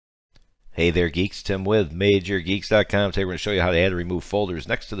Hey there, geeks. Tim with MajorGeeks.com. Today we're going to show you how to add and remove folders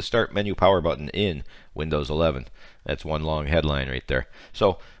next to the Start menu power button in Windows 11. That's one long headline right there.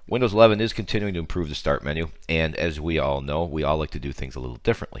 So Windows 11 is continuing to improve the Start menu, and as we all know, we all like to do things a little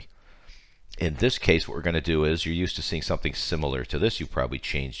differently. In this case, what we're going to do is, you're used to seeing something similar to this. You've probably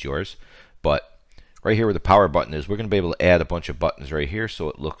changed yours, but right here where the power button is, we're going to be able to add a bunch of buttons right here so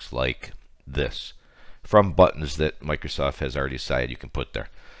it looks like this, from buttons that Microsoft has already decided you can put there.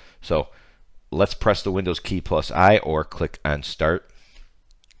 So let's press the Windows key plus I, or click on Start,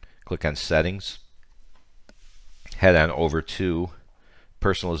 click on Settings, head on over to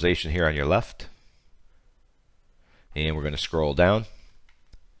Personalization here on your left, and we're going to scroll down.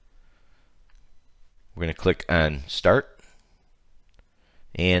 We're going to click on Start,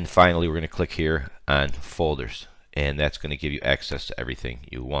 and finally we're going to click here on Folders, and that's going to give you access to everything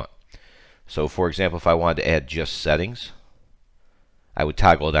you want. So for example, if I wanted to add just Settings, I would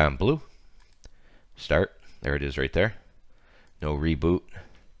toggle it on blue. Start, there it is right there. No reboot.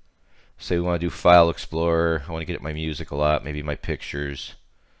 Say we want to do File Explorer. I want to get at my music a lot, maybe my pictures.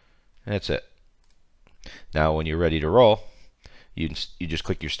 And that's it. Now when you're ready to roll, you just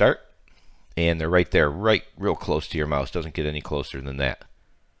click your Start, and they're right there, right real close to your mouse. Doesn't get any closer than that.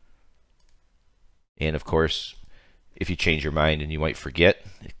 And of course, if you change your mind and you might forget,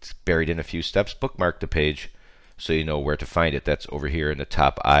 it's buried in a few steps, bookmark the page so you know where to find it. That's over here in the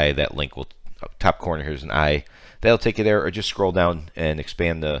top eye. That link will, top corner, here's an eye. That'll take you there, or just scroll down and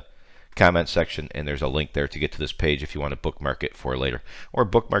expand the comment section, and there's a link there to get to this page if you want to bookmark it for later, or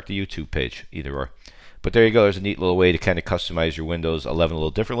bookmark the YouTube page, either or. But there you go. There's a neat little way to kind of customize your Windows 11 a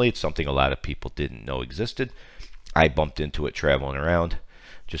little differently. It's something a lot of people didn't know existed. I bumped into it traveling around,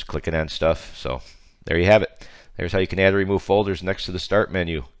 just clicking on stuff. So there you have it. There's how you can add or remove folders next to the Start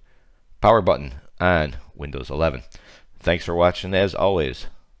menu power button on Windows 11. Thanks for watching as always.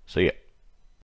 See ya.